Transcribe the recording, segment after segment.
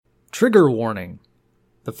Trigger warning.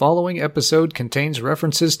 The following episode contains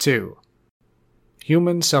references to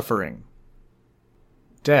human suffering,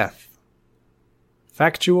 death,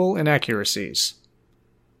 factual inaccuracies,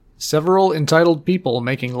 several entitled people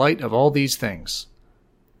making light of all these things.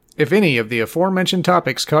 If any of the aforementioned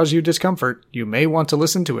topics cause you discomfort, you may want to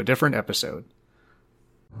listen to a different episode.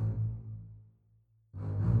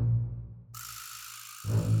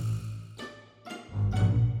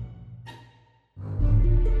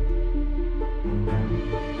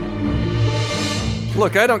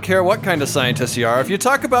 Look, I don't care what kind of scientist you are. If you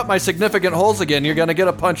talk about my significant holes again, you're gonna get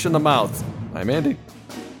a punch in the mouth. I'm Andy.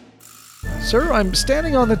 Sir, I'm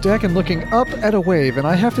standing on the deck and looking up at a wave, and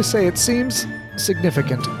I have to say it seems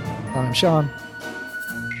significant. I'm Sean.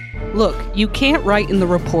 Look, you can't write in the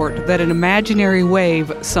report that an imaginary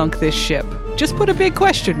wave sunk this ship. Just put a big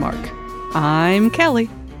question mark. I'm Kelly.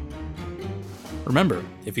 Remember,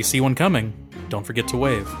 if you see one coming, don't forget to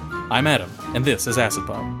wave. I'm Adam, and this is Acid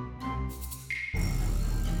Pop.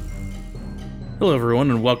 Hello everyone,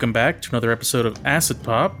 and welcome back to another episode of Acid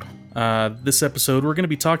Pop. This episode, we're going to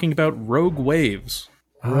be talking about rogue waves.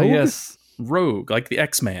 Rogue? Yes. Rogue, like the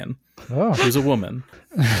X-Man. Oh. Who's a woman.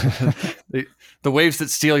 The waves that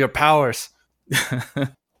steal your powers.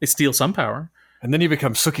 They steal some power. And then you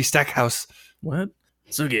become Sookie Stackhouse. What?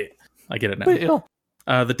 Sugi. I get it now.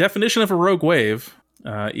 The definition of a rogue wave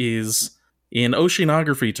is, in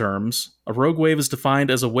oceanography terms, a rogue wave is defined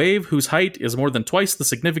as a wave whose height is more than twice the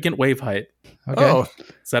significant wave height. Okay. Oh,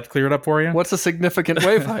 Does that clear it up for you? what's a significant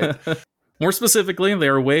wave height? More specifically, they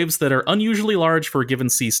are waves that are unusually large for a given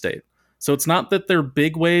sea state. So it's not that they're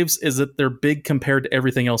big waves, is that they're big compared to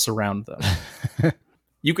everything else around them.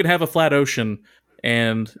 You could have a flat ocean,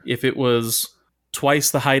 and if it was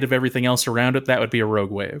twice the height of everything else around it, that would be a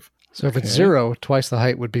rogue wave. So if it's zero, twice the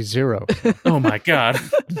height would be zero. Oh my god.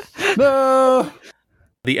 No!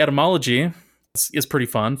 The etymology is pretty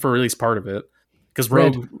fun, for at least part of it. Because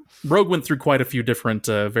rogue went through quite a few different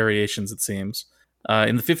variations, it seems.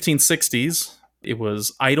 In the 1560s, it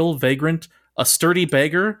was idle, vagrant, a sturdy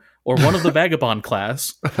beggar, or one of the vagabond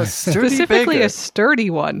class. A sturdy Specifically beggar. a sturdy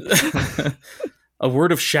one. A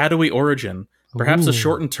word of shadowy origin, perhaps Ooh. a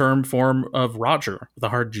shortened term form of Roger, with a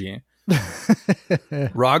hard G.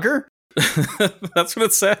 Roger? That's what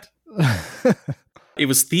it said. It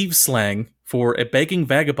was thieves' slang for a begging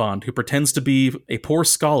vagabond who pretends to be a poor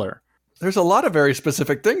scholar. There's a lot of very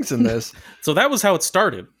specific things in this. So that was how it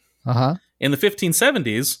started. Uh-huh. In the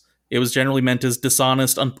 1570s, it was generally meant as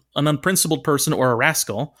dishonest, an unprincipled person, or a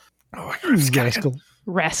rascal. Oh, you're Rascal.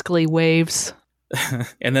 Rascally waves.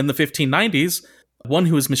 And then the 1590s, one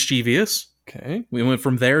who is mischievous. Okay. We went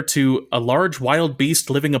from there to a large wild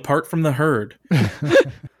beast living apart from the herd,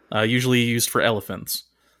 usually used for elephants.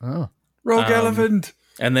 Oh. Rogue elephant.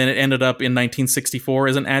 And then it ended up in 1964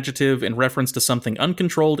 as an adjective in reference to something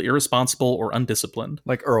uncontrolled, irresponsible, or undisciplined.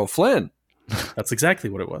 Like Earl Flynn. That's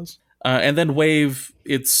exactly what it was. And then wave,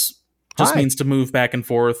 it's just Hi. means to move back and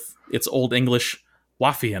forth. It's Old English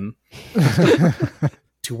waffian.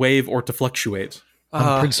 To wave or to fluctuate.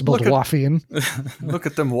 Unprincipled Waffian. Look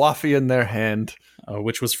at them waffy in their hand.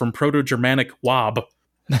 Which was from Proto-Germanic wob.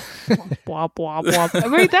 Wop, wop, wop. I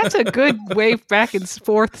mean, that's a good wave back and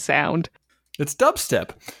forth sound. It's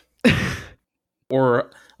dubstep.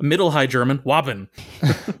 Or Middle High German, wabben.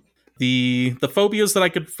 The phobias that I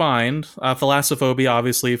could find, thalassophobia,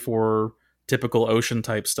 obviously, for typical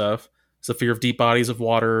ocean-type stuff. It's the fear of deep bodies of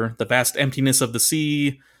water, the vast emptiness of the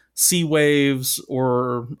sea waves,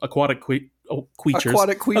 or aquatic creatures.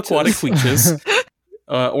 Aquatic creatures.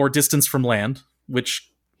 Or distance from land, which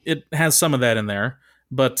it has some of that in there.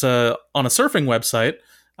 But on a surfing website,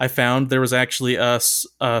 I found there was actually a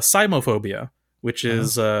seismophobia, which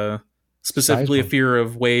is specifically a fear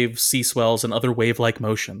of waves, sea swells, and other wave-like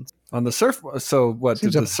motions. On the surf, so what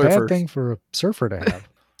Seems did a the surfer? bad thing for a surfer to have.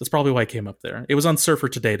 That's probably why it came up there. It was on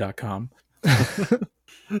surfertoday.com.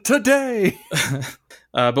 Today.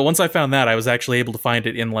 But once I found that, I was actually able to find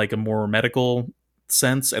it in like a more medical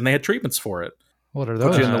sense, and they had treatments for it. What are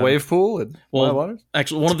Put those? you in the wave pool and Well, water?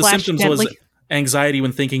 actually, one of the Splash symptoms was gently. anxiety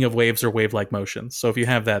when thinking of waves or wave-like motions. So if you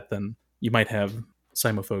have that, then you might have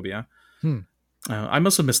seismophobia. I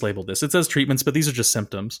must have mislabeled this. It says treatments, but these are just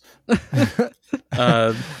symptoms.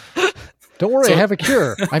 Don't worry, I have a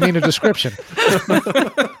cure. I mean a description.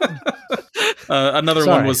 Another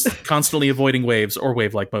Sorry. one was constantly avoiding waves or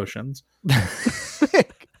wave-like motions.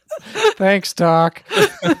 Thanks, Doc.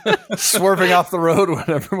 Swerving off the road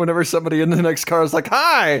whenever somebody in the next car is like,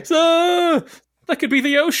 "Hi." That could be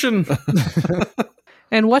the ocean.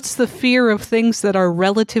 And what's the fear of things that are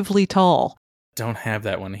relatively tall? Don't have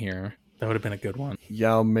that one here. That would have been a good one.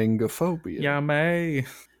 Yao Mingophobia. Yeah, May.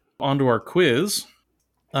 On to our quiz.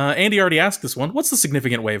 Andy already asked this one. What's the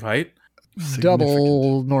significant wave height?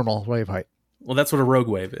 Double normal wave height. Well, that's what a rogue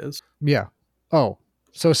wave is. Yeah. Oh,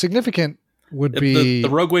 so significant would be... The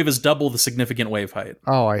rogue wave is double the significant wave height.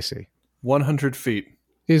 Oh, I see. 100 feet.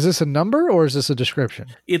 Is this a number or is this a description?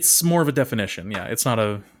 It's more of a definition. Yeah, it's not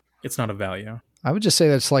a value. I would just say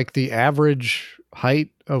that's like the average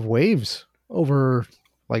height of waves over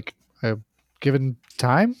like a given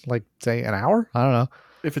time, like say an hour. I don't know.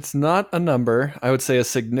 If it's not a number, I would say a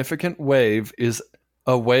significant wave is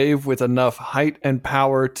a wave with enough height and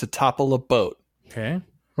power to topple a boat. Okay.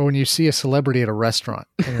 Or when you see a celebrity at a restaurant,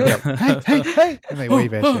 and you're like, hey, hey, hey, and they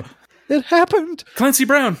wave at you. It happened. Clancy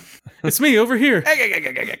Brown, it's me over here.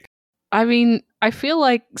 I mean, I feel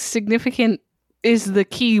like significant is the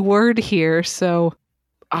key word here, so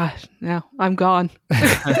no, I'm gone.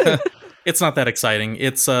 It's not that exciting.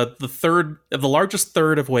 It's the largest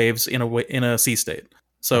third of waves in a sea state.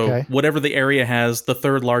 So whatever the area has, the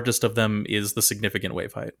third largest of them is the significant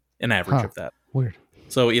wave height, an average of that. Weird.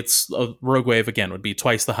 So it's a rogue wave, again, would be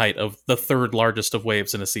twice the height of the third largest of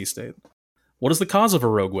waves in a sea state. What is the cause of a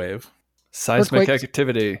rogue wave? Seismic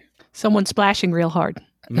activity. Someone splashing real hard.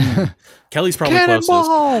 Kelly's probably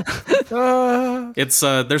Cannonball! closest. It's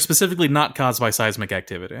they're specifically not caused by seismic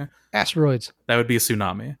activity. Asteroids. That would be a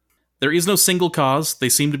tsunami. There is no single cause. They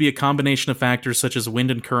seem to be a combination of factors such as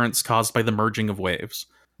wind and currents caused by the merging of waves.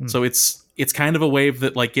 So it's kind of a wave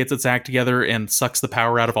that like gets its act together and sucks the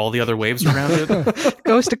power out of all the other waves around it.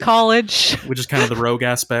 Goes to college. Which is kind of the rogue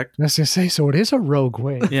aspect. I was going to say, so it is a rogue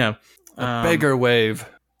wave. Yeah. A bigger wave.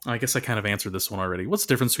 I guess I kind of answered this one already. What's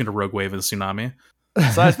the difference between a rogue wave and a tsunami?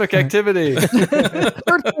 Seismic activity.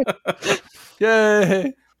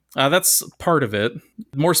 Yay. That's part of it.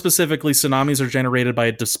 More specifically, tsunamis are generated by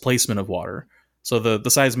a displacement of water. So the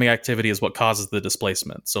seismic activity is what causes the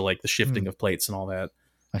displacement. So like the shifting of plates and all that.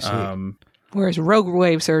 I see. Whereas rogue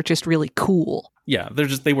waves are just really cool. Yeah,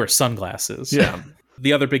 they wear sunglasses. Yeah.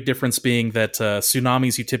 The other big difference being that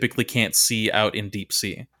tsunamis you typically can't see out in deep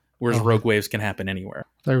sea, whereas rogue waves can happen anywhere.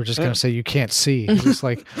 They were just going to say you can't see. It's just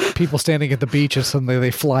like people standing at the beach and suddenly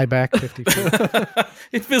they fly back 50 feet.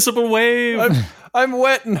 Invisible wave! I'm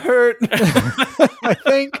wet and hurt. I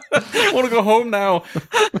think. I want to go home now.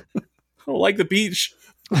 I don't like the beach.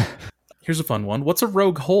 Here's a fun one. What's a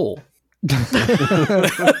rogue hole?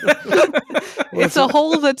 It's a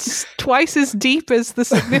hole that's twice as deep as the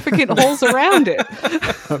significant holes around it.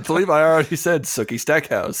 I believe I already said Sookie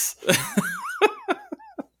Stackhouse.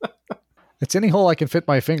 It's any hole I can fit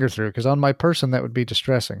my finger through, because on my person that would be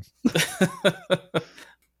distressing.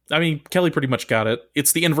 I mean, Kelly pretty much got it.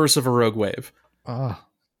 It's the inverse of a rogue wave,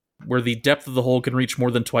 where the depth of the hole can reach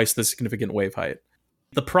more than twice the significant wave height.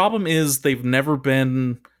 The problem is they've never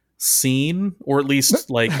been seen, or at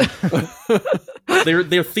least like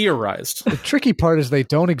they're theorized. The tricky part is they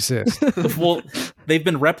don't exist. Well, they've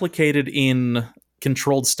been replicated in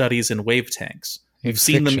controlled studies in wave tanks. You've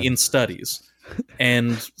seen them in studies,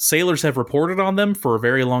 and sailors have reported on them for a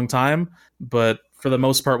very long time, but for the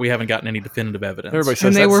most part, we haven't gotten any definitive evidence. Everybody says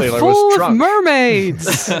And they that were sailor full was of drunk.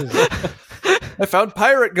 mermaids. I found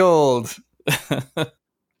pirate gold.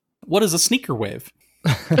 What is a sneaker wave?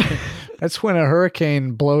 That's when a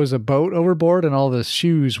hurricane blows a boat overboard and all the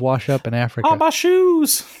shoes wash up in Africa. Oh, my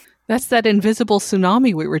shoes! That's that invisible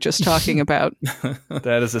tsunami we were just talking about.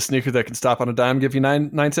 That is a sneaker that can stop on a dime, give you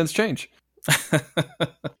 9 cents change.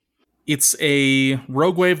 It's a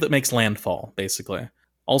rogue wave that makes landfall, basically.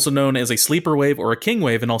 Also known as a sleeper wave or a king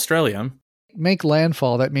wave in Australia. Make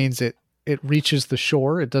landfall, that means it reaches the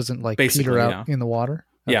shore. It doesn't like Basically, peter out in the water.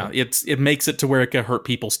 Okay. Yeah, it makes it to where it can hurt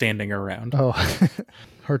people standing around. Oh,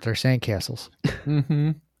 hurt their sandcastles.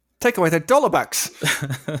 Mm-hmm. Take away their dollar bucks.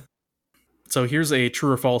 So here's a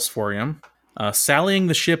true or false for you. Sallying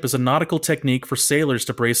the ship is a nautical technique for sailors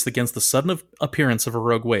to brace against the sudden appearance of a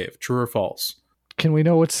rogue wave. True or false? Can we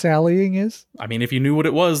know what sallying is? I mean, if you knew what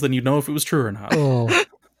it was, then you'd know if it was true or not. Oh,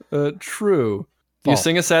 True. False. You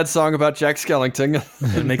sing a sad song about Jack Skellington.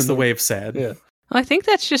 It makes the wave sad. Yeah. I think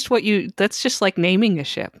that's just that's just like naming a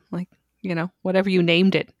ship. Like, whatever you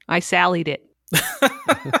named it. I sallied it.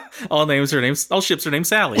 All ships are named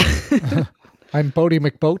Sally. I'm Bodie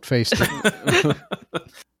McBoatface.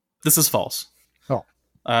 This is false. Oh.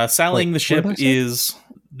 Sallying the ship is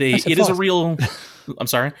it is a real... I'm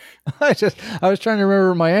sorry? I was trying to remember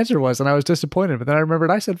what my answer was, and I was disappointed, but then I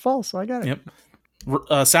remembered I said false, so I got it.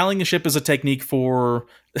 Yep. Sallying the ship is a technique for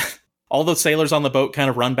all the sailors on the boat kind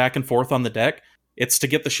of run back and forth on the deck. It's to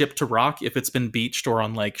get the ship to rock if it's been beached or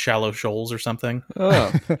on like shallow shoals or something.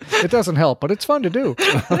 Oh. It doesn't help, but it's fun to do.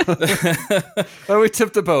 Oh, we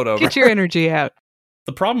tipped the boat over. Get your energy out.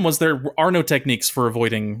 The problem was there are no techniques for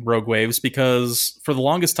avoiding rogue waves because for the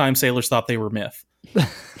longest time, sailors thought they were myth.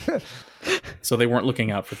 So they weren't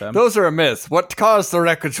looking out for them. Those are a myth. What caused the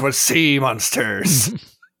wreckage was sea monsters.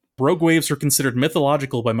 Rogue waves are considered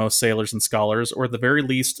mythological by most sailors and scholars, or at the very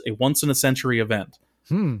least, a once-in-a-century event.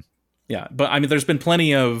 Yeah, but I mean, there's been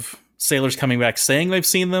plenty of sailors coming back saying they've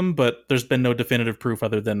seen them, but there's been no definitive proof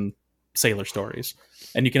other than sailor stories.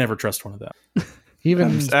 And you can never trust one of them.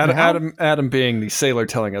 Even Adam being the sailor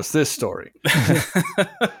telling us this story.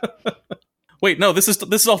 Wait, no, this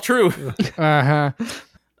is all true. Uh-huh.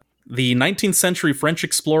 The 19th century French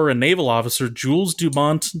explorer and naval officer Jules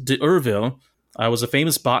Dumont d'Urville was a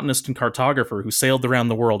famous botanist and cartographer who sailed around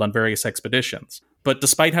the world on various expeditions. But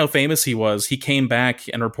despite how famous he was, he came back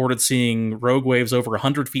and reported seeing rogue waves over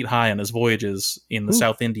 100 feet high on his voyages in the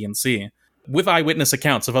South Indian Sea, with eyewitness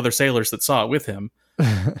accounts of other sailors that saw it with him.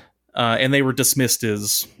 And they were dismissed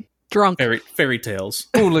as Drunk. fairy tales.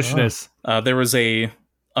 Foolishness. There was a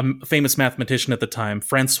famous mathematician at the time,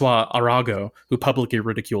 Francois Arago, who publicly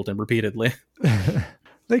ridiculed him repeatedly.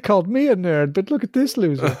 They called me a nerd, but look at this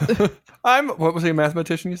loser. What was he, a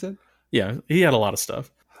mathematician, you said? Yeah, he had a lot of stuff.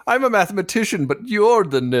 I'm a mathematician, but you're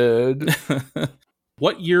the nerd.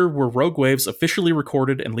 What year were rogue waves officially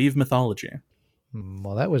recorded and leave mythology?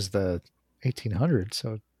 Well, that was the 1800s,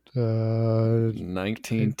 so...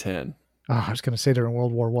 1910. I was going to say during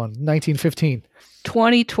World War I. 1915.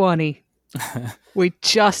 2020. We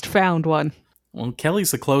just found one. Well,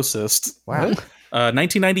 Kelly's the closest. Wow.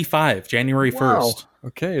 1995, January 1st.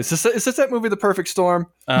 Okay, is this that movie, The Perfect Storm?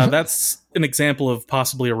 That's an example of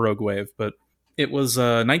possibly a rogue wave, but it was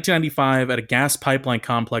 1995 at a gas pipeline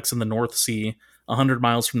complex in the North Sea, 100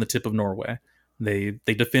 miles from the tip of Norway. They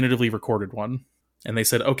definitively recorded one. And they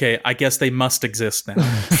said, okay, I guess they must exist now.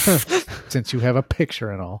 Since you have a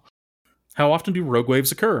picture and all. How often do rogue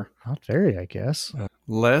waves occur? Not very, I guess.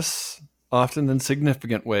 Less often than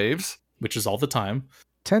significant waves. Which is all the time.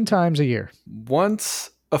 10 times a year.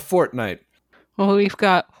 Once a fortnight. Well, we've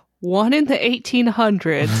got one in the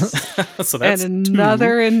 1800s So that's and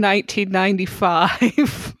another in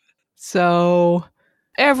 1995. So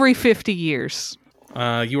every 50 years.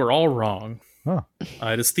 You are all wrong. Huh.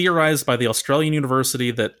 It is theorized by the Australian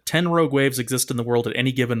University that 10 rogue waves exist in the world at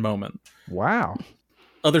any given moment. Wow.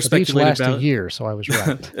 Other But each speculated last a year, so I was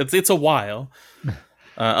right. it's a while.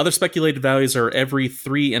 Other speculated values are every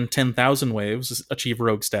 3 in 10,000 waves achieve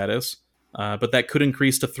rogue status, but that could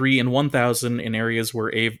increase to 3 in 1,000 in areas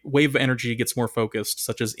where wave energy gets more focused,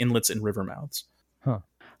 such as inlets and river mouths. Huh.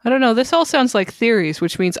 I don't know. This all sounds like theories,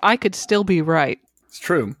 which means I could still be right. It's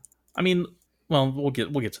true. I mean, well, we'll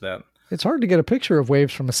get to that. It's hard to get a picture of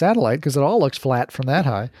waves from a satellite because it all looks flat from that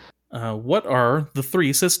high. What are the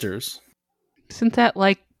three sisters? Isn't that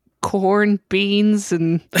like corn, beans,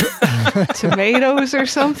 and tomatoes or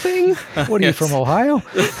something? What are you, from Ohio?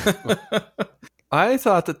 I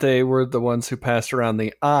thought that they were the ones who passed around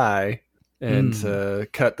the eye and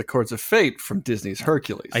cut the cords of fate from Disney's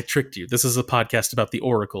Hercules. I tricked you. This is a podcast about the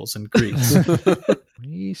oracles in Greece.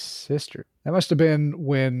 Three sisters. That must have been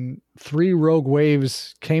when 3 rogue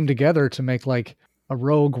waves came together to make like a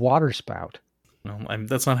rogue water spout. Well,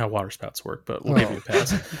 that's not how water spouts work, but we'll give you a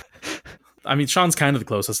pass. I mean, Sean's kind of the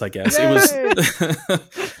closest, I guess. Yay! It was.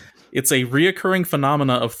 It's a reoccurring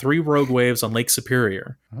phenomena of 3 rogue waves on Lake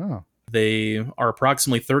Superior. Oh. They are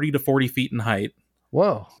approximately 30 to 40 feet in height,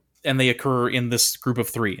 Whoa. and they occur in this group of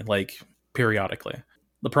 3, like periodically.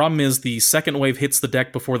 The problem is the second wave hits the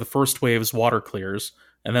deck before the first wave's water clears,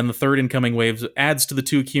 and then the third incoming wave adds to the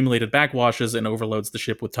 2 accumulated backwashes and overloads the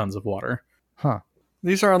ship with tons of water. Huh.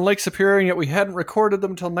 These are on Lake Superior, and yet we hadn't recorded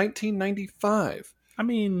them until 1995. I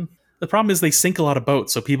mean, the problem is they sink a lot of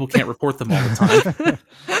boats, so people can't report them all the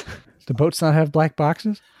time. Do boats not have black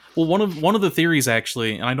boxes? Well, one of the theories,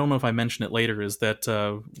 actually, and I don't know if I mention it later, is that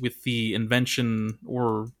with the invention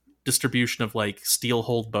or distribution of like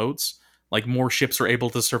steel-hulled boats, like more ships are able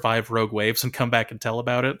to survive rogue waves and come back and tell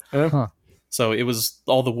about it. Huh. So it was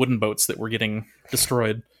all the wooden boats that were getting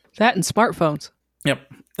destroyed. That and smartphones. Yep.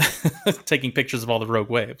 Taking pictures of all the rogue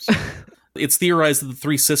waves. It's theorized that the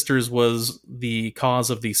 3 sisters was the cause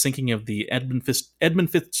of the sinking of the Edmund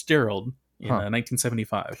Fitzgerald in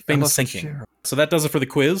 1975. Famous sinking. So that does it for the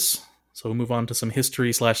quiz. So we'll move on to some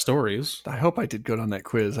history/stories. I hope I did good on that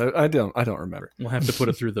quiz. I don't remember. We'll have to put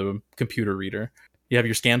it through the computer reader. You have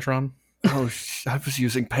your Scantron? Oh, I was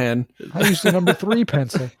using pen. I used the number 3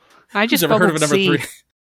 pencil. I just You've never heard of a bubbled number C. 3?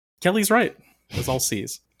 Kelly's right. It's all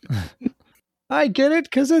C's. I get it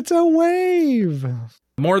because it's a wave.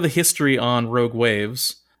 More of the history on rogue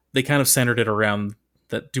waves, they kind of centered it around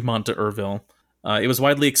that Dumont d'Urville. It was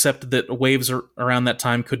widely accepted that waves around that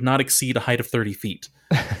time could not exceed a height of 30 feet.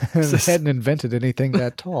 They hadn't invented anything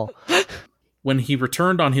that tall. When he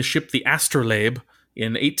returned on his ship, the Astrolabe,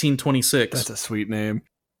 in 1826... That's a sweet name.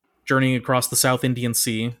 Journeying across the South Indian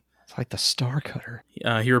Sea. It's like the Star Cutter.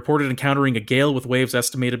 He reported encountering a gale with waves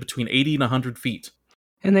estimated between 80 and 100 feet.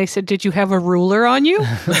 And they said, did you have a ruler on you?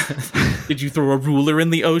 Did you throw a ruler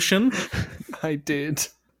in the ocean? I did.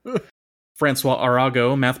 Francois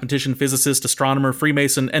Arago, mathematician, physicist, astronomer,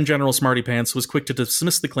 Freemason, and general smarty pants, was quick to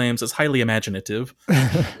dismiss the claims as highly imaginative.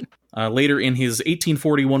 Later in his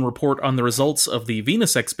 1841 report on the results of the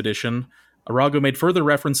Venus expedition, Arago made further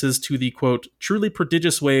references to the, quote, truly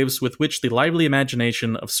prodigious waves with which the lively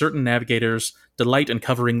imagination of certain navigators delight in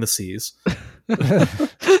covering the seas.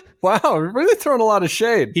 Wow, really throwing a lot of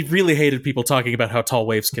shade. He really hated people talking about how tall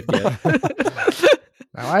waves could get.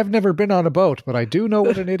 Now, I've never been on a boat, but I do know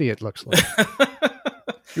what an idiot looks like.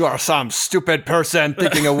 You are some stupid person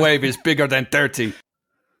thinking a wave is bigger than 30.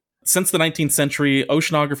 Since the 19th century,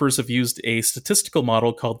 oceanographers have used a statistical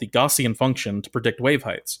model called the Gaussian function to predict wave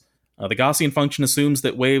heights. The Gaussian function assumes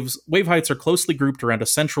that wave heights are closely grouped around a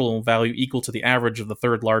central value equal to the average of the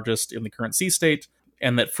third largest in the current sea state,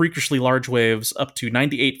 and that freakishly large waves up to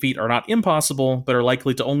 98 feet are not impossible, but are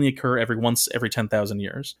likely to only occur once every 10,000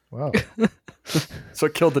 years. Wow. So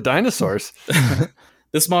it killed the dinosaurs.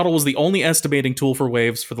 This model was the only estimating tool for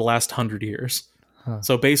waves for the last 100 years. Huh.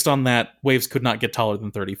 So based on that, waves could not get taller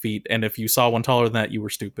than 30 feet, and if you saw one taller than that, you were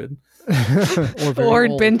stupid. Or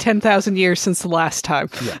it'd been 10,000 years since the last time.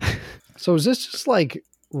 Yeah. So is this just like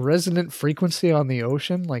resonant frequency on the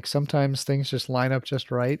ocean? Like sometimes things just line up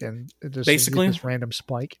just right and it just basically this random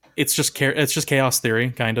spike? It's just chaos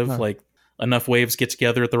theory, kind of. Like enough waves get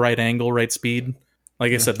together at the right angle, right speed.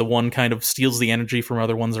 Like I said, the one kind of steals the energy from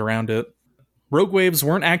other ones around it. Rogue waves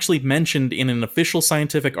weren't actually mentioned in an official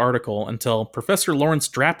scientific article until Professor Lawrence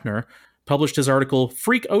Drapner published his article,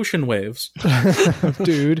 Freak Ocean Waves.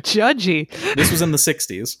 Dude. Judgy. This was in the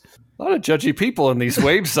 60s. A lot of judgy people in these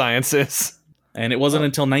wave sciences. And it wasn't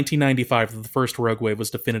until 1995 that the first rogue wave was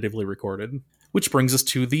definitively recorded. Which brings us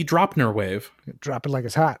to the Drapner wave. Drop it like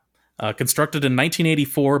it's hot. Constructed in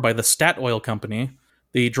 1984 by the Statoil Company,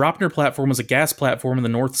 the Drapner platform was a gas platform in the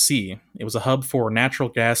North Sea. It was a hub for natural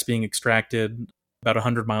gas being extracted about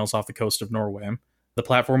 100 miles off the coast of Norway. The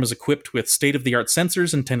platform is equipped with state-of-the-art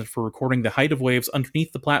sensors intended for recording the height of waves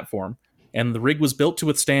underneath the platform, and the rig was built to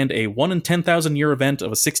withstand a 1 in 10,000 year event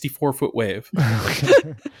of a 64-foot wave.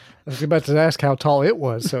 I was about to ask how tall it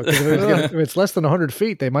was. So if it's less than 100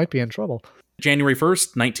 feet, they might be in trouble. January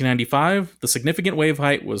 1st, 1995, the significant wave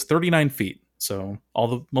height was 39 feet. So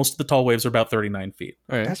most of the tall waves are about 39 feet.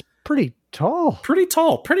 All right. That's pretty tall. Pretty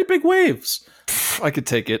tall, pretty big waves. I could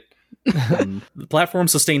take it. The platform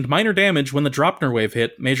sustained minor damage when the Drapner wave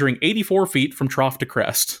hit, measuring 84 feet from trough to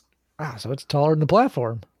crest. Ah, so it's taller than the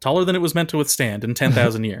platform. Taller than it was meant to withstand in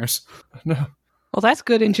 10,000 years. No. Well, that's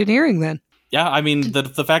good engineering then. Yeah, I mean,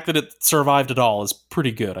 the fact that it survived at all is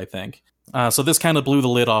pretty good, I think. So this kind of blew the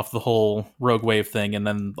lid off the whole rogue wave thing, and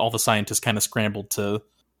then all the scientists kind of scrambled to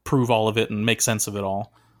prove all of it and make sense of it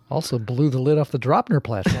all. Also blew the lid off the Drapner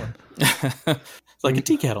platform. It's like a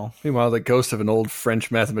tea kettle. Meanwhile, the ghost of an old French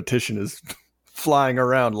mathematician is flying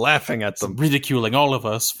around laughing at them. Ridiculing all of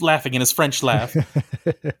us, laughing in his French laugh.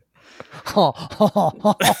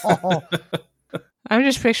 I'm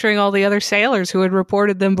just picturing all the other sailors who had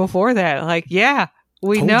reported them before that. Like, yeah,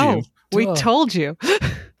 we Told know. you. We Duh. told you.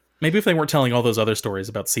 Maybe if they weren't telling all those other stories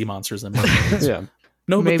about sea monsters and mermaids. Yeah.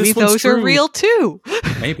 No, but Maybe this one's those are true. real too.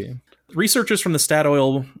 Maybe. Researchers from the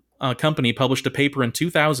Statoil Company published a paper in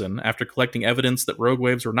 2000 after collecting evidence that rogue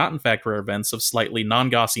waves were not in fact rare events of slightly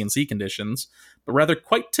non-Gaussian sea conditions, but rather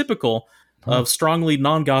quite typical of strongly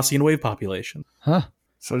non-Gaussian wave population. Huh?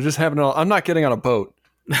 So just having I'm not getting on a boat.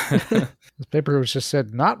 This paper was just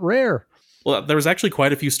said, not rare. Well, there was actually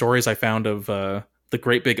quite a few stories I found of the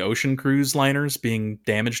great big ocean cruise liners being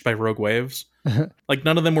damaged by rogue waves. Like,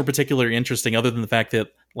 none of them were particularly interesting other than the fact that,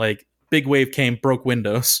 like, big wave came, broke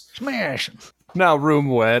windows. Smash. Now room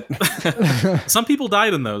wet. Some people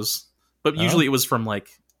died in those, but usually it was from, like,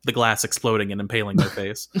 the glass exploding and impaling their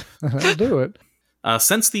face. That'll do it.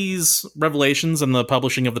 Since these revelations and the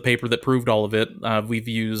publishing of the paper that proved all of it, we've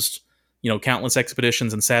used, countless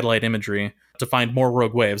expeditions and satellite imagery to find more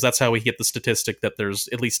rogue waves. That's how we get the statistic that there's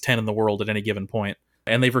at least 10 in the world at any given point.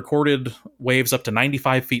 And they've recorded waves up to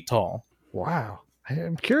 95 feet tall. Wow.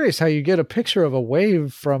 I'm curious how you get a picture of a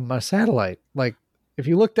wave from a satellite. Like, if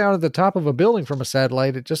you look down at the top of a building from a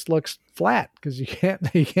satellite, it just looks flat because you can't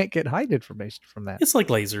get height information from that. It's like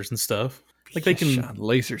lasers and stuff. Like they can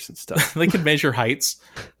lasers and stuff. they can measure heights.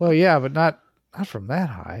 Well, yeah, but not from that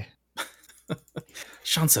high.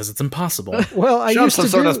 Sean says it's impossible. Well, I Sean, used to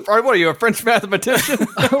some do... sort of, what are you, a French mathematician?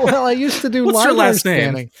 Well, I used to do What's LiDAR your last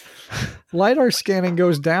scanning. name? LiDAR scanning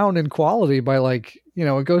goes down in quality by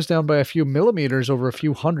it goes down by a few millimeters over a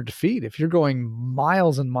few 100 feet. If you're going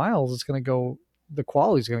miles and miles, the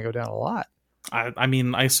quality's going to go down a lot. I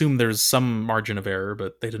mean, I assume there's some margin of error,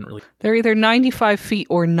 but they didn't really. They're either 95 feet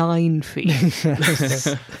or 9 feet.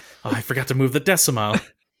 I forgot to move the decimile.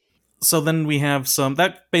 So then we have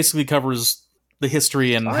that basically covers the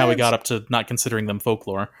history and how we got up to not considering them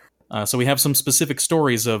folklore. So we have some specific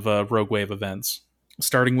stories of rogue wave events,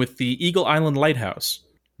 starting with the Eagle Island Lighthouse.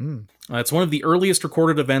 It's one of the earliest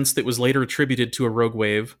recorded events that was later attributed to a rogue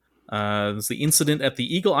wave. It's the incident at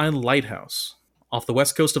the Eagle Island Lighthouse off the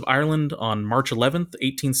west coast of Ireland on March 11th,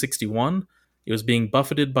 1861. It was being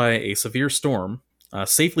buffeted by a severe storm,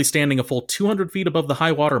 safely standing a full 200 feet above the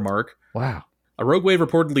high water mark. Wow. A rogue wave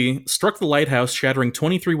reportedly struck the lighthouse, shattering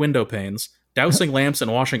 23 window panes, dousing lamps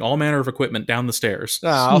and washing all manner of equipment down the stairs.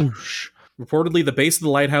 Oh. Reportedly, the base of the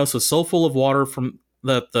lighthouse was so full of water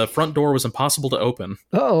that the front door was impossible to open.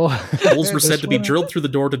 Oh. Holes were said to be drilled through the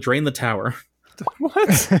door to drain the tower.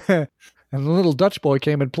 What? And the little Dutch boy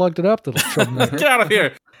came and plugged it up. The little troublemaker. Get out of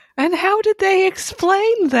here! And how did they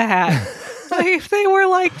explain that? If they were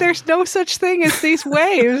like, there's no such thing as these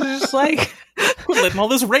waves, it's just like... We're letting all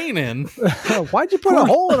this rain in. Why'd you put a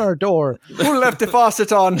hole in our door? Who left the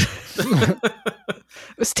faucet on?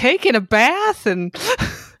 was taking a bath and...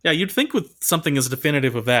 Yeah, you'd think with something as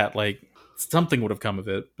definitive of that, something would have come of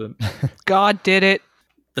it, but... God did it.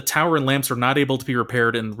 The tower and lamps were not able to be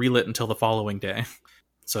repaired and relit until the following day.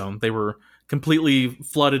 So they were completely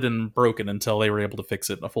flooded and broken until they were able to fix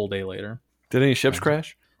it a full day later. Did any ships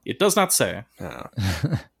crash? It does not say. Oh.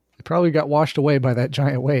 They probably got washed away by that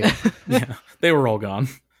giant wave. Yeah, they were all gone.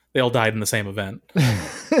 They all died in the same event.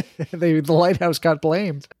 The lighthouse got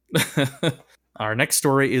blamed. Our next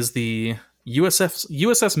story is the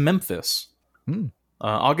USS Memphis.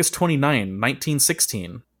 August 29,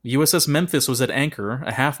 1916. USS Memphis was at anchor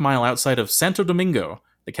a half-mile outside of Santo Domingo,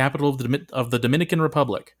 the capital of the Dominican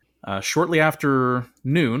Republic. Shortly after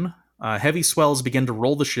noon, heavy swells began to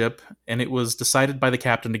roll the ship, and it was decided by the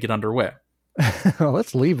captain to get underway.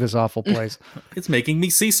 Let's leave this awful place. It's making me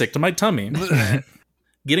seasick to my tummy.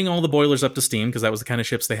 Getting all the boilers up to steam, because that was the kind of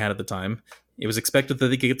ships they had at the time, it was expected that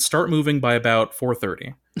they could start moving by about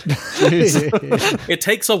 4:30. It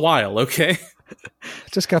takes a while, okay?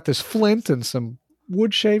 Just got this flint and some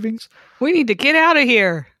wood shavings. We need to get out of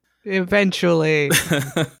here. Eventually.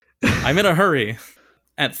 I'm in a hurry.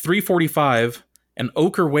 At 3:45, an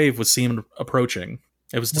ochre wave was seen approaching.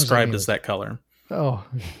 It was described as that color. Oh.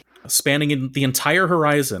 Spanning in the entire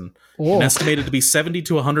horizon, and estimated to be 70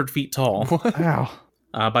 to 100 feet tall. Wow.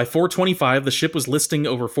 By 4:25, the ship was listing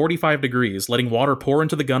over 45 degrees, letting water pour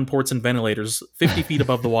into the gun ports and ventilators 50 feet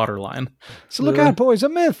above the waterline. So look out, boys, a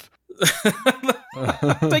myth.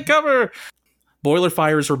 Take cover! Boiler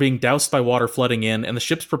fires were being doused by water flooding in, and the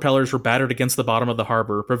ship's propellers were battered against the bottom of the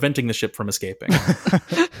harbor, preventing the ship from escaping.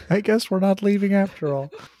 I guess we're not leaving after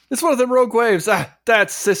all. It's one of them rogue waves. That's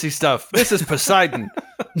sissy stuff. This is Poseidon.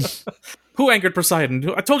 Who anchored Poseidon?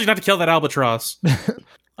 I told you not to kill that albatross.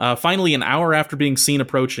 Finally, an hour after being seen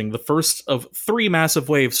approaching, the first of 3 massive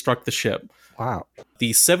waves struck the ship. Wow.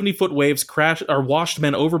 The 70-foot waves washed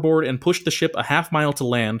men overboard and pushed the ship a half-mile to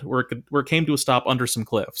land, where it came to a stop under some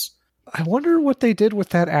cliffs. I wonder what they did with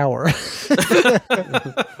that hour.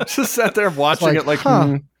 Just sat there watching it like,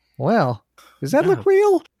 well, does that look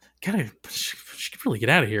real? She could really get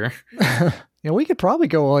out of here. We could probably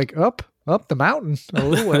go up the mountain a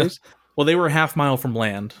little ways. Well, they were a half-mile from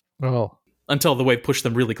land. Oh. Until the wave pushed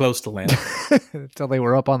them really close to land. Until they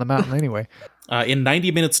were up on the mountain anyway. In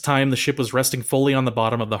 90 minutes' time, the ship was resting fully on the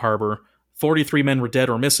bottom of the harbor. 43 men were dead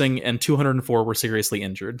or missing, and 204 were seriously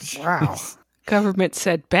injured. Wow. Government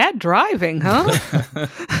said, bad driving, huh?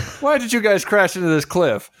 Why did you guys crash into this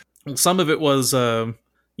cliff? Some of it was,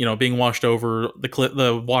 being washed over,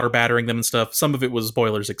 the water battering them and stuff. Some of it was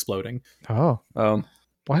boilers exploding. Oh.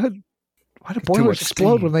 Why do Too boilers much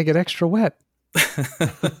explode steam. when they get extra wet?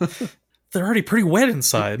 They're already pretty wet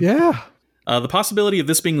inside. Yeah. The possibility of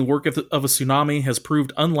this being the work of a tsunami has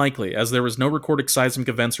proved unlikely, as there was no recorded seismic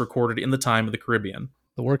events recorded in the time of the Caribbean.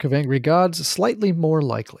 The work of angry gods, slightly more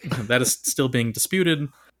likely. That is still being disputed.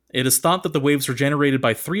 It is thought that the waves were generated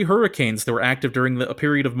by 3 hurricanes that were active during a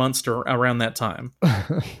period of months around that time,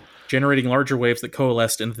 generating larger waves that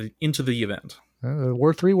coalesced into the event. There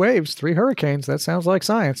were 3 waves, 3 hurricanes. That sounds like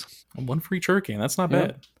science. 1 for each hurricane. That's not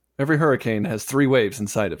bad. Every hurricane has 3 waves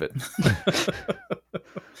inside of it.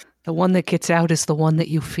 The one that gets out is the one that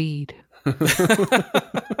you feed.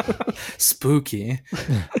 Spooky.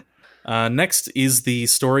 Next is the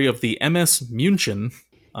story of the MS München.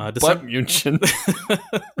 München.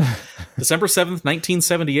 December 7th,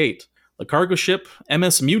 1978. The cargo ship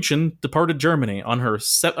MS München departed Germany on her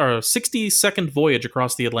 62nd voyage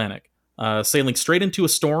across the Atlantic. Sailing straight into a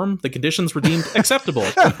storm, the conditions were deemed acceptable.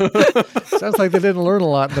 Sounds like they didn't learn a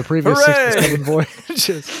lot in the previous Hooray! 67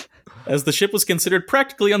 voyages. As the ship was considered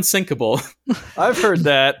practically unsinkable. I've heard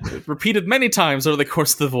that. Repeated many times over the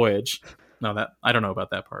course of the voyage. No, I don't know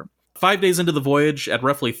about that part. 5 days into the voyage, at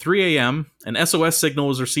roughly 3 a.m., an SOS signal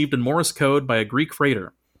was received in Morse code by a Greek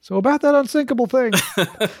freighter. So about that unsinkable thing.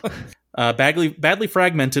 Badly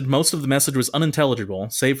fragmented, most of the message was unintelligible,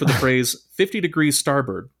 save for the phrase 50 degrees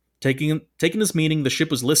starboard, taking as meaning the ship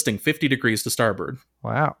was listing 50 degrees to starboard.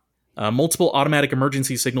 Wow. Multiple automatic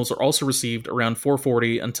emergency signals are also received around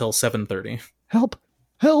 4:40 until 7:30. Help!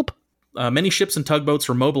 Help! Many ships and tugboats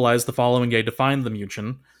were mobilized the following day to find the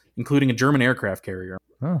München, including a German aircraft carrier.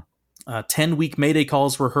 Oh. 10 weak Mayday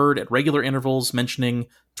calls were heard at regular intervals mentioning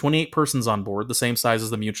 28 persons on board, the same size as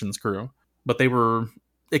the München's crew. But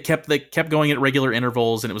they kept going at regular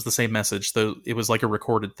intervals, and it was the same message. So it was like a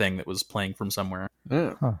recorded thing that was playing from somewhere.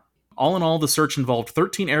 Yeah. Huh. All in all, the search involved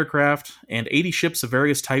 13 aircraft and 80 ships of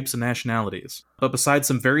various types and nationalities. But besides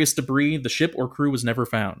some various debris, the ship or crew was never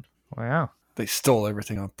found. Wow. They stole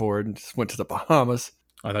everything on board and just went to the Bahamas.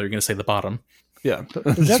 I thought you were going to say the bottom. Yeah, Is just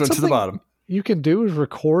that went to the something bottom. you can do is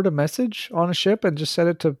record a message on a ship and just set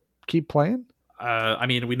it to keep playing? I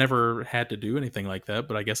mean, we never had to do anything like that,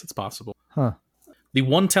 but I guess it's possible. Huh. The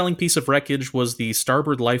one telling piece of wreckage was the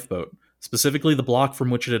starboard lifeboat, specifically the block from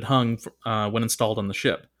which it had hung when installed on the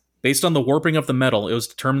ship. Based on the warping of the metal, it was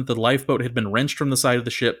determined that the lifeboat had been wrenched from the side of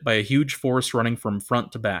the ship by a huge force running from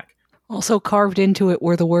front to back. Also carved into it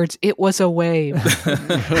were the words, "It was a wave."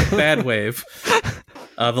 Bad wave.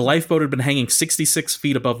 The lifeboat had been hanging 66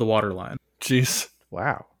 feet above the waterline. Jeez.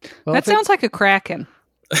 Wow. Well, That sounds like a kraken.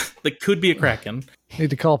 That could be a kraken. need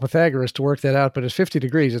to call Pythagoras to work that out, but at 50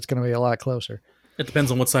 degrees, it's going to be a lot closer. It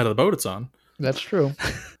depends on what side of the boat it's on. That's true.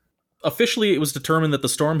 Officially, it was determined that the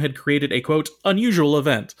storm had created a, quote, unusual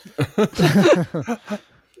event.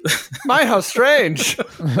 My, how strange.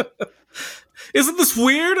 Isn't this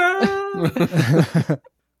weird?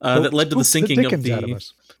 That led to the sinking of the...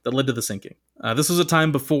 That led to the sinking. This was a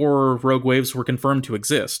time before rogue waves were confirmed to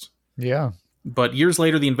exist. Yeah. But years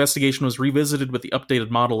later, the investigation was revisited with the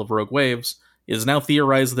updated model of rogue waves. It is now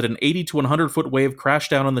theorized that an 80 to 100-foot wave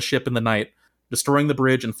crashed down on the ship in the night, destroying the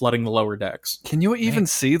bridge and flooding the lower decks. Can you even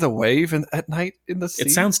see the wave at night in the sea?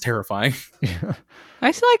 It sounds terrifying. Yeah. I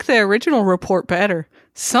like the original report better.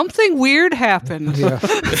 Something weird happened. Yeah.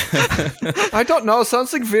 I don't know.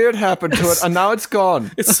 Something weird happened to it, and now it's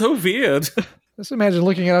gone. It's so weird. Just imagine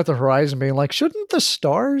looking out at the horizon being like, shouldn't the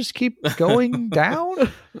stars keep going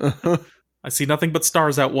down? I see nothing but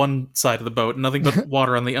stars out one side of the boat, nothing but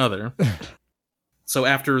water on the other. So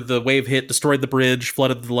after the wave hit, destroyed the bridge,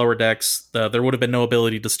 flooded the lower decks, there would have been no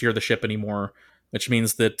ability to steer the ship anymore, which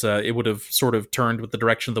means that it would have sort of turned with the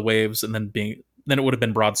direction of the waves, and then it would have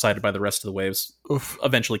been broadsided by the rest of the waves,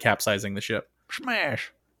 eventually capsizing the ship.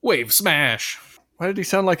 Smash. Wave smash! Why did he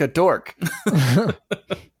sound like a dork? The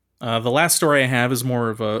last story I have is more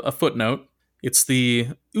of a footnote. It's the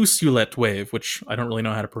Usulet wave, which I don't really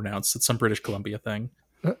know how to pronounce. It's some British Columbia thing.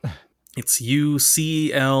 It's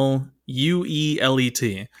Ucluelet.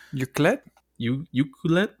 Euclid?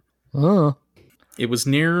 Ucluelet? Oh. It was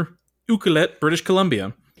near Ucluelet, British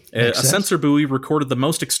Columbia. A sense. sensor buoy recorded the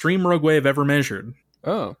most extreme rogue wave ever measured.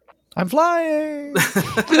 Oh. I'm flying.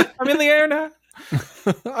 I'm in the air now.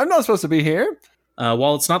 I'm not supposed to be here.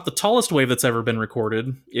 While it's not the tallest wave that's ever been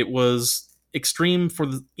recorded, it was extreme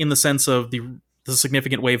in the sense of the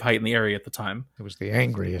significant wave height in the area at the time. It was the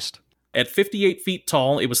angriest. At 58 feet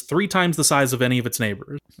tall, it was 3 times the size of any of its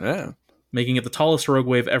neighbors, Yeah. making it the tallest rogue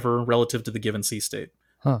wave ever relative to the given sea state.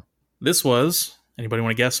 Huh. This was... Anybody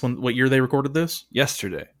want to guess what year they recorded this?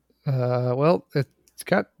 Yesterday. Well,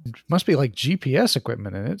 must be like GPS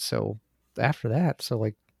equipment in it. So after that, so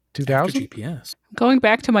like 2000? GPS. Going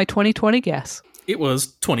back to my 2020 guess. It was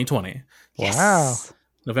 2020. Wow. Yes.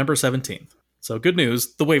 November 17th. So good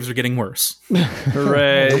news, the waves are getting worse.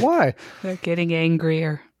 Hooray. Why? They're getting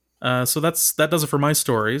angrier. So that does it for my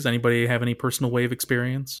stories. Anybody have any personal wave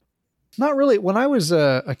experience? Not really. When I was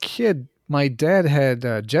a kid, my dad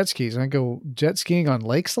had jet skis, and I go jet skiing on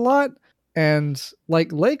lakes a lot. And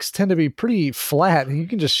like lakes tend to be pretty flat, and you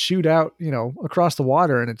can just shoot out, across the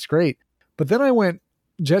water, and it's great. But then I went,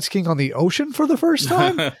 jet skiing on the ocean for the first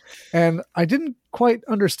time, and I didn't quite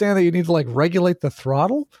understand that you need to like regulate the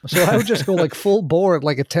throttle. So I would just go like full board,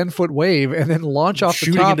 like a 10-foot wave, and then launch off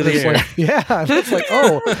Shooting the top. into the air. Like, yeah, and it's like,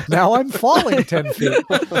 oh, now I'm falling 10 feet.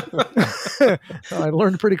 I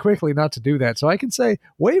learned pretty quickly not to do that. So I can say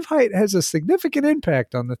wave height has a significant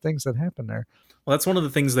impact on the things that happen there. Well, that's one of the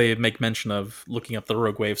things they make mention of looking up the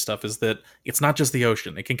rogue wave stuff, is that it's not just the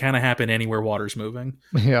ocean. It can kind of happen anywhere water's moving.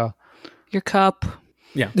 Yeah. Your cup.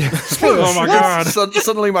 Yeah. Oh my God.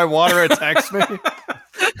 Suddenly my water attacks me.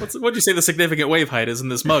 What'd you say the significant wave height is in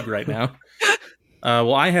this mug right now?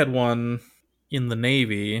 Well, I had one in the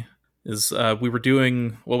Navy. We were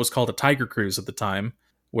doing what was called a Tiger Cruise at the time,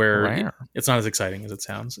 where it's not as exciting as it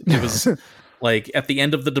sounds. It was like at the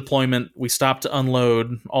end of the deployment, we stopped to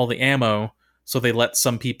unload all the ammo. So they let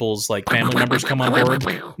some people's like family members come on board.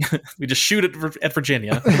 We just shoot at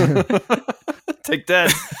Virginia. Take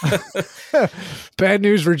that. Bad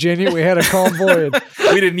news, Virginia. We had a calm voyage.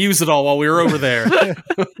 We didn't use it all while we were over there.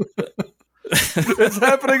 It's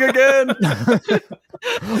happening again.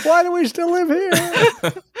 Why do we still live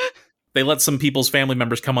here? They let some people's family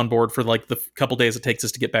members come on board for like the couple days it takes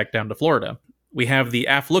us to get back down to Florida. We have the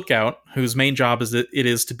aft lookout, whose main job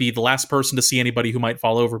is to be the last person to see anybody who might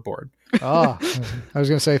fall overboard. Oh, I was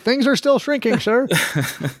going to say, things are still shrinking, sir.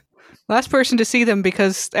 Last person to see them,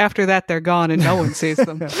 because after that they're gone and no one sees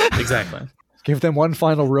them. Exactly. Give them one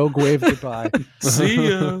final rogue wave goodbye. See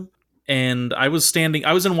ya. And I was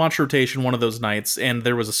in watch rotation one of those nights, and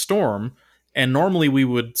there was a storm, and normally we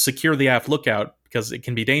would secure the aft lookout because it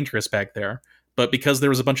can be dangerous back there. But because there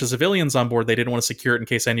was a bunch of civilians on board, they didn't want to secure it in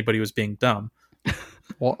case anybody was being dumb.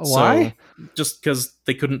 Why? So, just because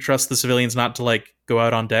they couldn't trust the civilians not to like go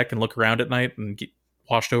out on deck and look around at night and get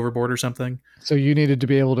washed overboard or something. So you needed to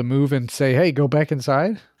be able to move and say, hey, go back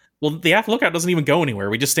inside? Well, the aft lookout doesn't even go anywhere.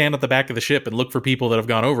 We just stand at the back of the ship and look for people that have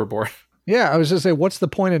gone overboard. Yeah, I was just saying, what's the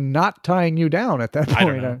point in not tying you down at that point? I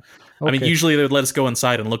don't know. Okay. I mean, usually they would let us go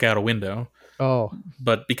inside and look out a window. Oh.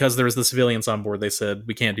 But because there was the civilians on board, they said,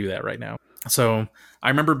 we can't do that right now. So I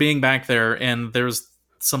remember being back there, and there's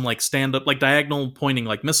some like stand-up, like diagonal pointing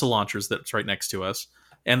like missile launchers that's right next to us.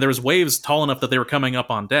 And there was waves tall enough that they were coming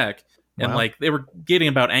up on deck. And like they were getting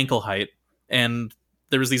about ankle height. And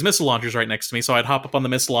there was these missile launchers right next to me. So I'd hop up on the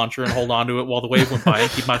missile launcher and hold on to it while the wave went by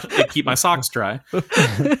and keep my socks dry.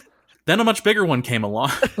 Then a much bigger one came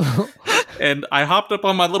along. And I hopped up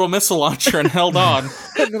on my little missile launcher and held on.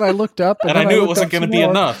 And then I looked up. And I knew it wasn't going to be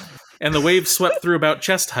enough. And the wave swept through about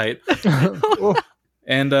chest height.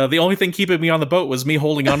 And the only thing keeping me on the boat was me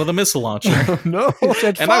holding onto the missile launcher. No.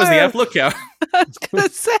 And I was the aft lookout. I was going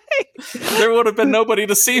to say. There would have been nobody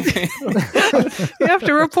to see me. You have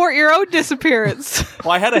to report your own disappearance.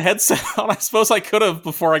 Well, I had a headset on. I suppose I could have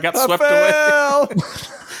before I got swept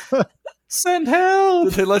away. Send help!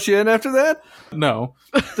 Did they let you in after that? No.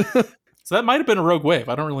 So that might have been a rogue wave.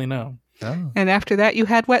 I don't really know. Oh. And after that, you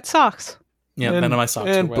had wet socks. Yeah, none of my socks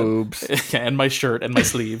and were wet. boobs. And my shirt and my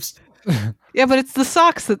sleeves. Yeah, but it's the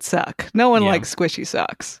socks that suck. No one likes squishy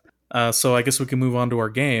socks. So I guess we can move on to our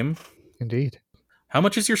game. Indeed. How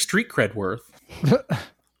much is your street cred worth?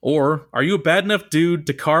 Or are you a bad enough dude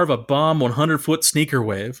to carve a bomb 100-foot sneaker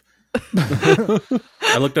wave?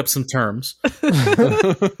 I looked up some terms.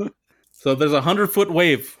 So there's a 100-foot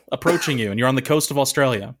wave approaching you, and you're on the coast of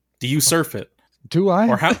Australia. Do you surf it? Do I?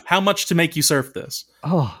 Or how much to make you surf this?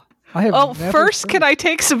 Oh, I have. First, can I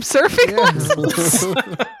take some surfing lessons?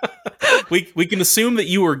 We can assume that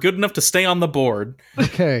you were good enough to stay on the board.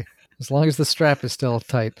 Okay, as long as the strap is still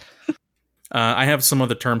tight. I have some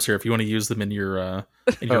other terms here if you want to use them in your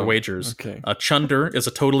wagers. Okay. A chunder is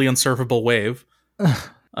a totally unsurfable wave.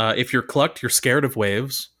 If you're clucked, you're scared of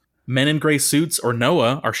waves. Men in gray suits or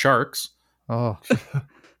Noah are sharks. Oh.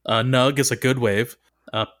 Nug is a good wave.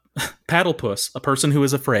 Paddlepuss, a person who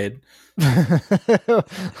is afraid.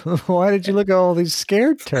 Why did you look at all these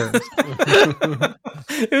scared terms?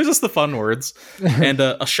 It was just the fun words. And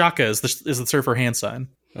a shaka is the surfer hand sign.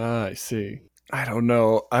 I see. I don't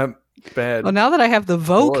know. I'm bad. Well, now that I have the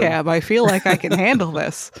vocab, I feel like I can handle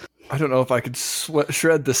this. I don't know if I could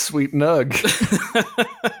shred the sweet nug.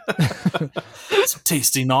 Some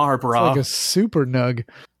tasty gnar, It's brah. like a super nug.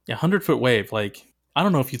 Yeah, 100-foot wave. Like, I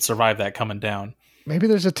don't know if you'd survive that coming down. Maybe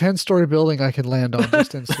there's a 10-story building I could land on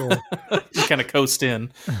just in store. You kind of coast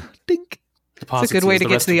in. Dink. It's a good way to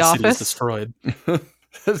get to the office. Destroyed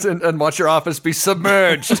and watch your office be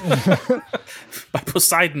submerged. by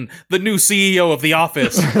Poseidon, the new CEO of the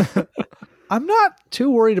office. I'm not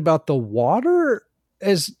too worried about the water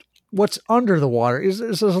as what's under the water.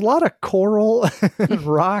 There's a lot of coral and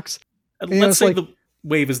rocks. Let's say the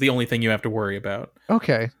wave is the only thing you have to worry about.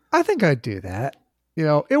 Okay, I think I'd do that.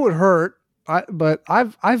 it would hurt. But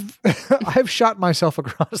I've I've shot myself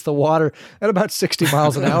across the water at about 60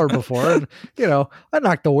 miles an hour before, and I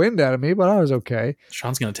knocked the wind out of me, but I was okay.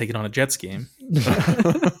 Sean's gonna take it on a jet ski.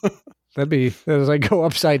 That'd be, as I go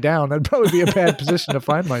upside down, that'd probably be a bad position to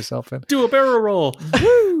find myself in. Do a barrel roll.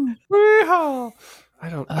 Woo! Weehaw! I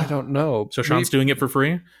don't know. So Sean's doing it for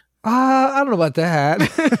free? I don't know about that.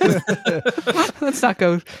 Let's not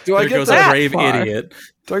go. Do I There get goes a that brave far? idiot.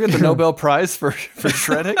 Do I get the Nobel Prize for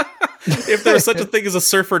shredding? If there's such a thing as a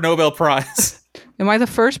surfer Nobel Prize. Am I the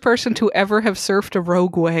first person to ever have surfed a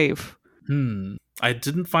rogue wave? I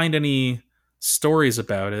didn't find any stories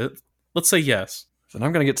about it. Let's say yes. Then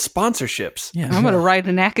I'm going to get sponsorships. Yeah. I'm going to write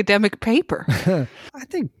an academic paper. I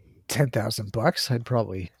think $10,000. I'd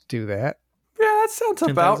probably do that. Yeah, that sounds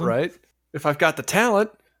about 10,000? right. If I've got the talent,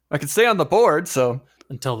 I can stay on the board. So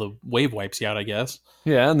Until the wave wipes you out, I guess.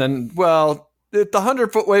 yeah, and then if the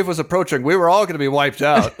 100-foot wave was approaching, we were all going to be wiped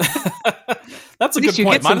out. That's a At good least you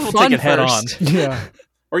point. get some Might as well take fun it head first. on. Yeah.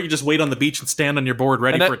 Or you just wait on the beach and stand on your board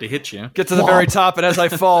ready And for it to hit you. Get to the very top, and as I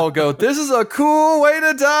fall, go, this is a cool way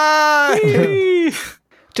to die.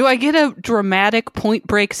 Do I get a dramatic Point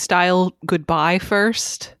Break style goodbye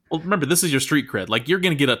first? Well, remember, this is your street cred. Like, you're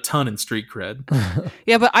going to get a ton in street cred.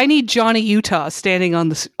 Yeah, but I need Johnny Utah standing on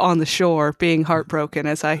the shore, being heartbroken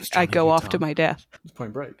as I go off to my death. It's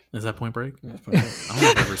Point Break. Is that Point Break? Yeah, it's Point Break. I don't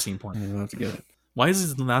think I've ever seen Point You Break. don't have to get it. Why is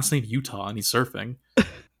his last name Utah and he's surfing?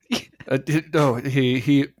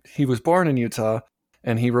 He was born in Utah,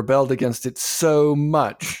 and he rebelled against it so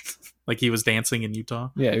much. Like he was dancing in Utah?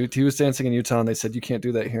 Yeah, he was dancing in Utah, and they said, you can't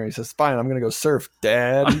do that here. And he says, fine, I'm going to go surf,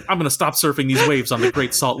 Dad. I'm going to stop surfing these waves on the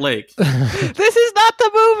Great Salt Lake. This is not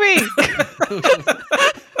the movie!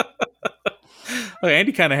 Oh,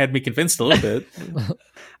 Andy kind of had me convinced a little bit.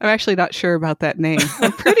 I'm actually not sure about that name.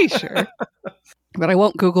 I'm pretty sure. But I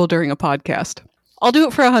won't Google during a podcast. I'll do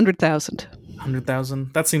it for 100,000.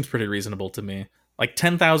 100,000? That seems pretty reasonable to me. Like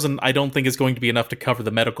 10,000, I don't think is going to be enough to cover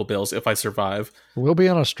the medical bills if I survive. We'll be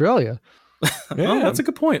in Australia. Well, that's a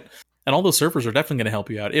good point. And all those surfers are definitely going to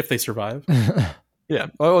help you out if they survive. Yeah.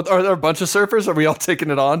 Oh, are there a bunch of surfers? Are we all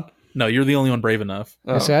taking it on? No, you're the only one brave enough.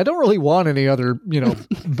 I say, I don't really want any other,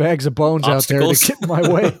 bags of bones out there Obstacles. to get in my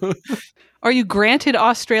way. Are you granted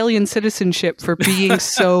Australian citizenship for being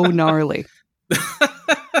so gnarly?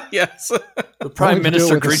 Yes. The Prime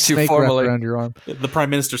Minister greets you formally. around your arm. The Prime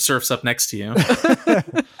Minister surfs up next to you.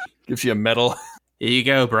 Gives you a medal. Here you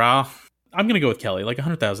go, brah. I'm going to go with Kelly. Like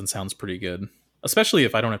 100,000 sounds pretty good. Especially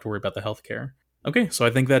if I don't have to worry about the healthcare. Okay, so I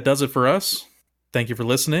think that does it for us. Thank you for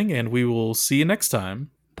listening, and we will see you next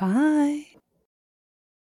time. Bye.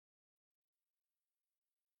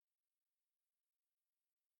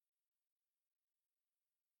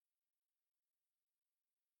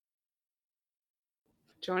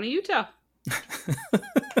 Johnny Utah.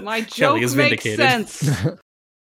 My Kelly joke is makes vindicated. sense.